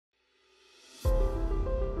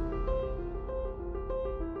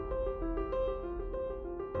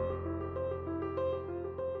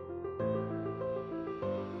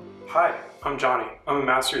Hi, I'm Johnny. I'm a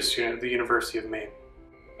master's student at the University of Maine.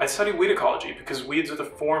 I study weed ecology because weeds are the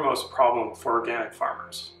foremost problem for organic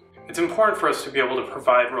farmers. It's important for us to be able to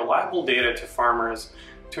provide reliable data to farmers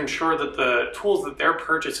to ensure that the tools that they're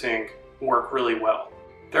purchasing work really well.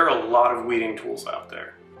 There are a lot of weeding tools out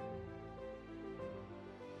there.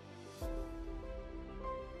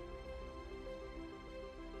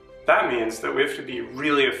 That means that we have to be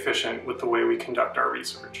really efficient with the way we conduct our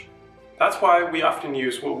research. That's why we often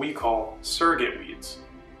use what we call surrogate weeds.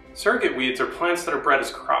 Surrogate weeds are plants that are bred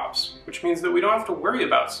as crops, which means that we don't have to worry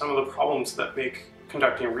about some of the problems that make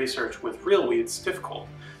conducting research with real weeds difficult,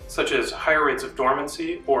 such as higher rates of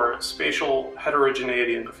dormancy or spatial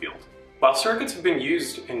heterogeneity in the field. While surrogates have been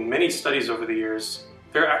used in many studies over the years,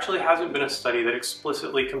 there actually hasn't been a study that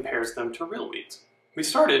explicitly compares them to real weeds. We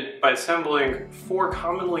started by assembling 4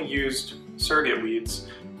 commonly used surrogate weeds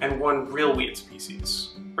and 1 real weed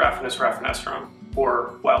species, Raphanus raffinestrum,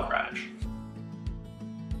 or wild radish.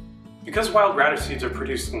 Because wild radish seeds are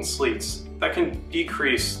produced in sleets, that can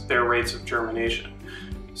decrease their rates of germination.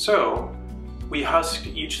 So, we husked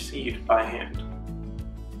each seed by hand.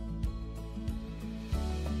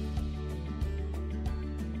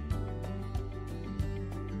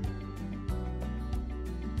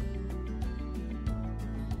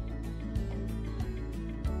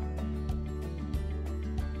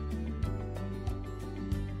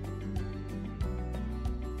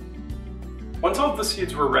 Once all of the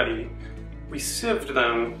seeds were ready, we sieved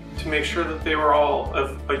them to make sure that they were all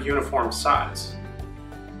of a uniform size.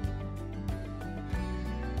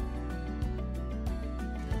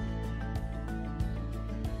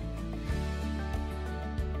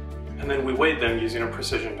 And then we weighed them using a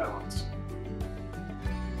precision balance.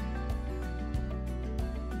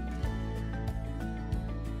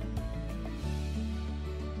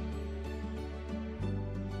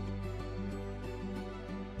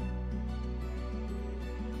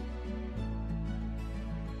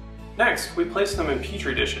 Next, we placed them in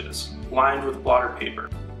petri dishes, lined with blotter paper,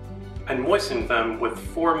 and moistened them with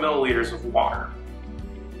 4 milliliters of water.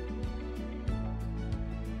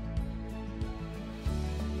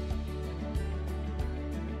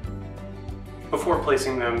 Before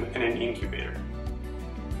placing them in an incubator.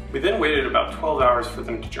 We then waited about 12 hours for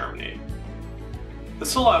them to germinate.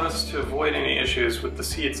 This allowed us to avoid any issues with the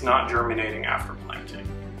seeds not germinating after planting.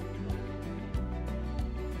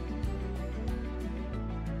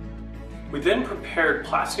 We then prepared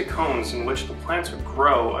plastic cones in which the plants would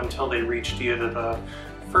grow until they reached either the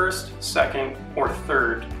 1st, 2nd, or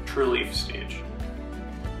 3rd true leaf stage.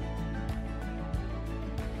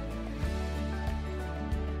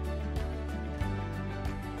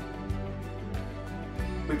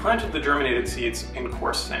 We planted the germinated seeds in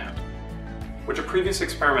coarse sand, which a previous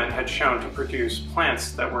experiment had shown to produce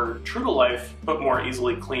plants that were true to life but more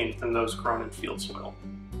easily cleaned than those grown in field soil.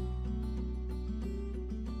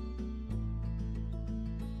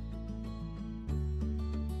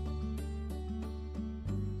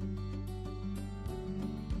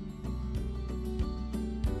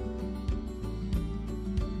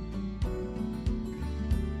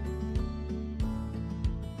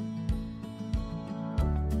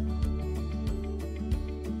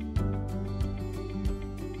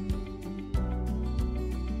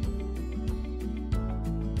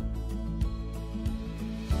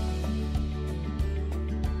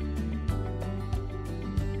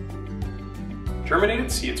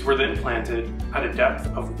 Germinated seeds were then planted at a depth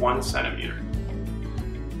of 1 centimeter.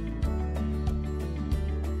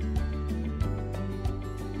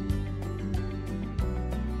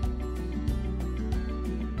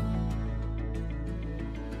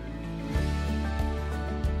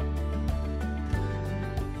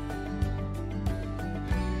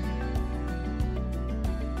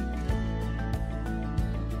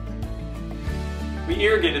 We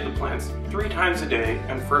irrigated the plants 3 times a day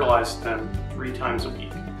and fertilized them 3 times a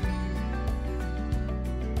week.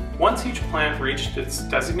 Once each plant reached its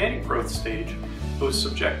designated growth stage, it was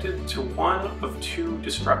subjected to one of 2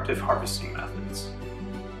 destructive harvesting methods.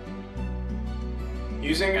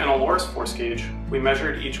 Using an Aloris force gauge, we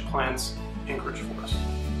measured each plant's anchorage force,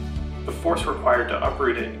 the force required to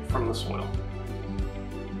uproot it from the soil.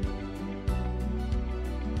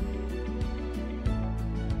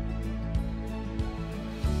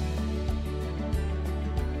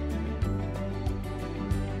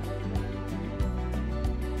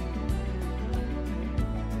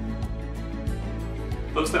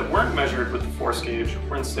 Those that weren't measured with the force gauge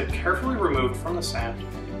were instead carefully removed from the sand,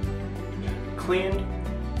 cleaned,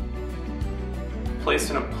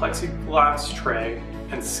 placed in a plexiglass tray,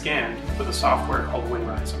 and scanned with a software called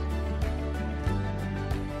Winrising.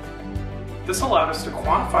 This allowed us to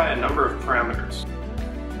quantify a number of parameters,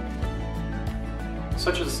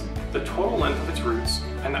 such as the total length of its roots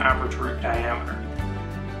and the average root diameter.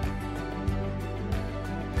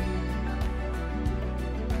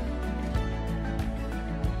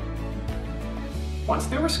 Once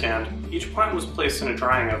they were scanned, each plant was placed in a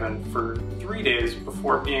drying oven for 3 days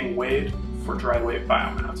before being weighed for dry weight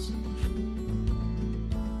biomass.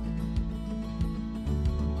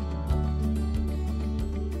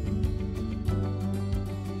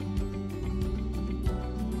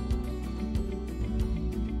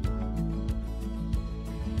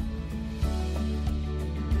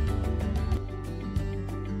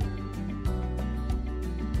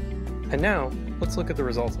 And now, let's look at the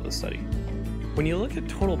results of the study. When you look at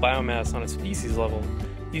total biomass on a species level,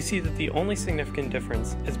 you see that the only significant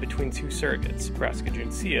difference is between two surrogates, Brassica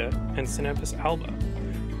juncea and Synapis alba,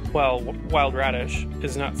 while wild radish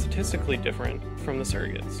is not statistically different from the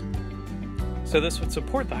surrogates. So this would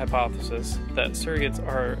support the hypothesis that surrogates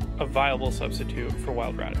are a viable substitute for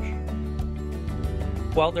wild radish.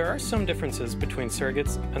 While there are some differences between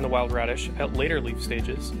surrogates and the wild radish at later leaf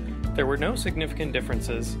stages, there were no significant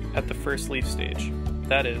differences at the first leaf stage,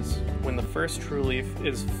 that is, when the first true leaf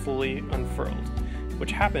is fully unfurled,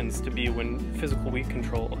 which happens to be when physical weed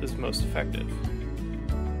control is most effective.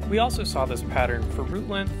 We also saw this pattern for root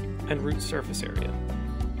length and root surface area.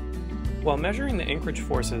 While measuring the anchorage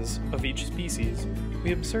forces of each species,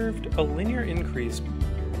 we observed a linear increase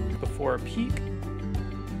before a peak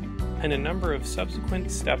and a number of subsequent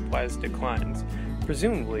stepwise declines,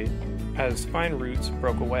 presumably as fine roots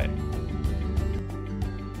broke away.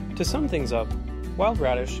 To sum things up, wild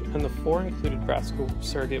radish and the 4 included brassica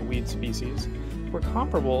surrogate weed species were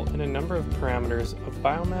comparable in a number of parameters of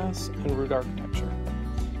biomass and root architecture.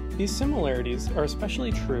 These similarities are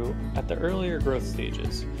especially true at the earlier growth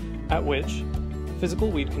stages, at which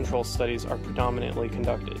physical weed control studies are predominantly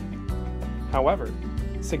conducted. However,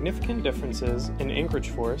 significant differences in anchorage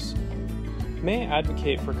force may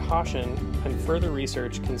advocate for caution and further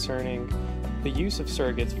research concerning the use of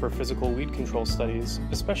surrogates for physical weed control studies,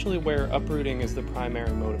 especially where uprooting is the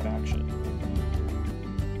primary mode of action.